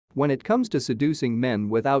When it comes to seducing men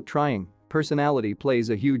without trying, personality plays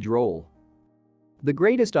a huge role. The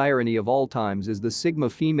greatest irony of all times is the Sigma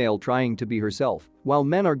female trying to be herself, while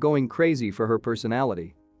men are going crazy for her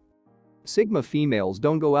personality. Sigma females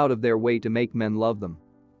don't go out of their way to make men love them.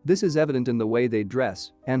 This is evident in the way they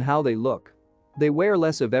dress and how they look. They wear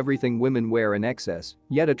less of everything women wear in excess,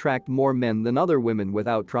 yet attract more men than other women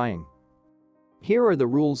without trying. Here are the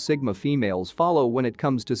rules Sigma females follow when it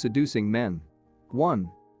comes to seducing men.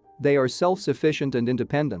 1. They are self-sufficient and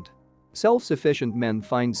independent. Self-sufficient men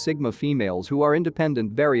find Sigma females who are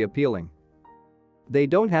independent very appealing. They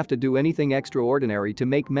don't have to do anything extraordinary to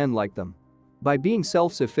make men like them. By being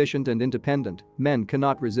self-sufficient and independent, men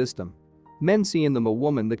cannot resist them. Men see in them a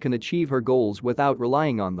woman that can achieve her goals without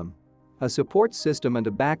relying on them. A support system and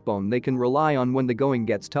a backbone they can rely on when the going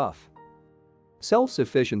gets tough.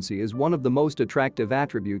 Self-sufficiency is one of the most attractive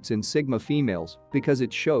attributes in Sigma females because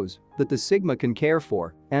it shows that the Sigma can care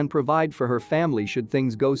for and provide for her family should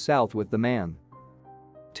things go south with the man.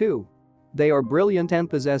 2. They are brilliant and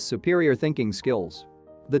possess superior thinking skills.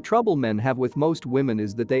 The trouble men have with most women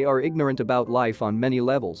is that they are ignorant about life on many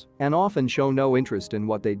levels and often show no interest in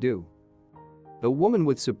what they do. A woman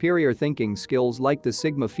with superior thinking skills like the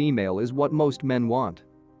Sigma female is what most men want.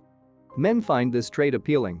 Men find this trait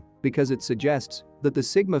appealing because it suggests that the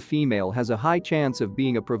Sigma female has a high chance of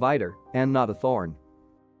being a provider and not a thorn.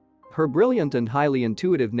 Her brilliant and highly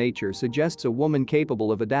intuitive nature suggests a woman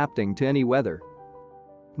capable of adapting to any weather.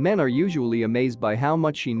 Men are usually amazed by how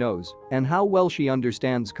much she knows and how well she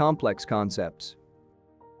understands complex concepts.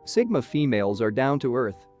 Sigma females are down to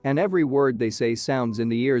earth, and every word they say sounds in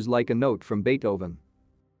the ears like a note from Beethoven.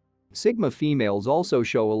 Sigma females also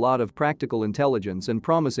show a lot of practical intelligence and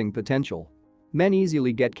promising potential. Men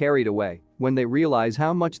easily get carried away when they realize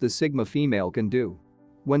how much the Sigma female can do.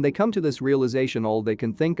 When they come to this realization, all they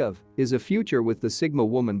can think of is a future with the Sigma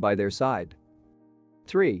woman by their side.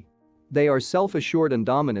 3. They are self-assured and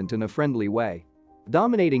dominant in a friendly way.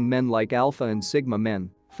 Dominating men like Alpha and Sigma men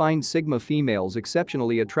find Sigma females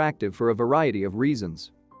exceptionally attractive for a variety of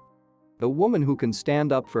reasons. A woman who can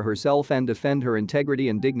stand up for herself and defend her integrity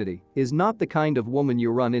and dignity is not the kind of woman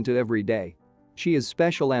you run into every day. She is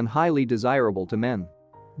special and highly desirable to men.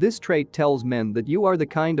 This trait tells men that you are the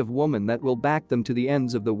kind of woman that will back them to the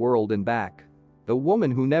ends of the world and back. A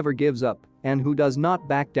woman who never gives up and who does not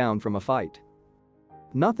back down from a fight.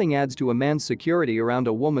 Nothing adds to a man's security around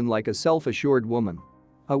a woman like a self-assured woman.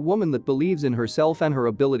 A woman that believes in herself and her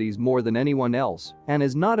abilities more than anyone else and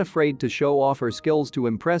is not afraid to show off her skills to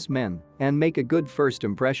impress men and make a good first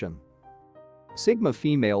impression. Sigma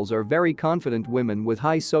females are very confident women with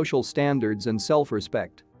high social standards and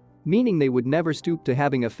self-respect, meaning they would never stoop to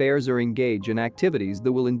having affairs or engage in activities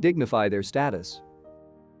that will indignify their status.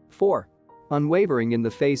 4. Unwavering in the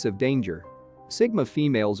face of danger. Sigma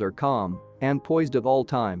females are calm and poised at all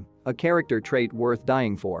time, a character trait worth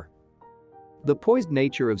dying for. The poised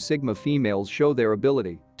nature of Sigma females show their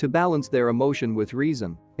ability to balance their emotion with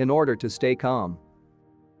reason in order to stay calm.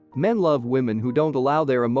 Men love women who don't allow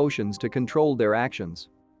their emotions to control their actions.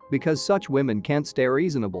 Because such women can't stay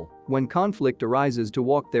reasonable when conflict arises to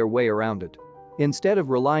walk their way around it. Instead of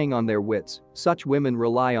relying on their wits, such women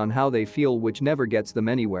rely on how they feel, which never gets them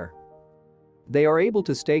anywhere. They are able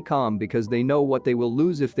to stay calm because they know what they will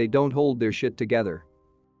lose if they don't hold their shit together.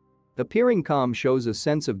 Appearing calm shows a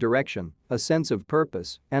sense of direction, a sense of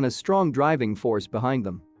purpose, and a strong driving force behind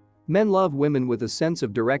them. Men love women with a sense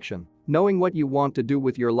of direction. Knowing what you want to do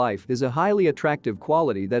with your life is a highly attractive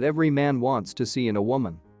quality that every man wants to see in a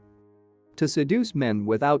woman. To seduce men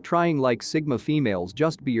without trying like Sigma females,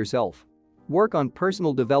 just be yourself. Work on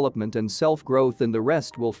personal development and self-growth and the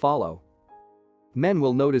rest will follow. Men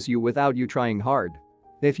will notice you without you trying hard.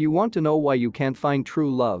 If you want to know why you can't find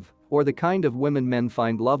true love or the kind of women men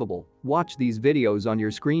find lovable, watch these videos on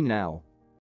your screen now.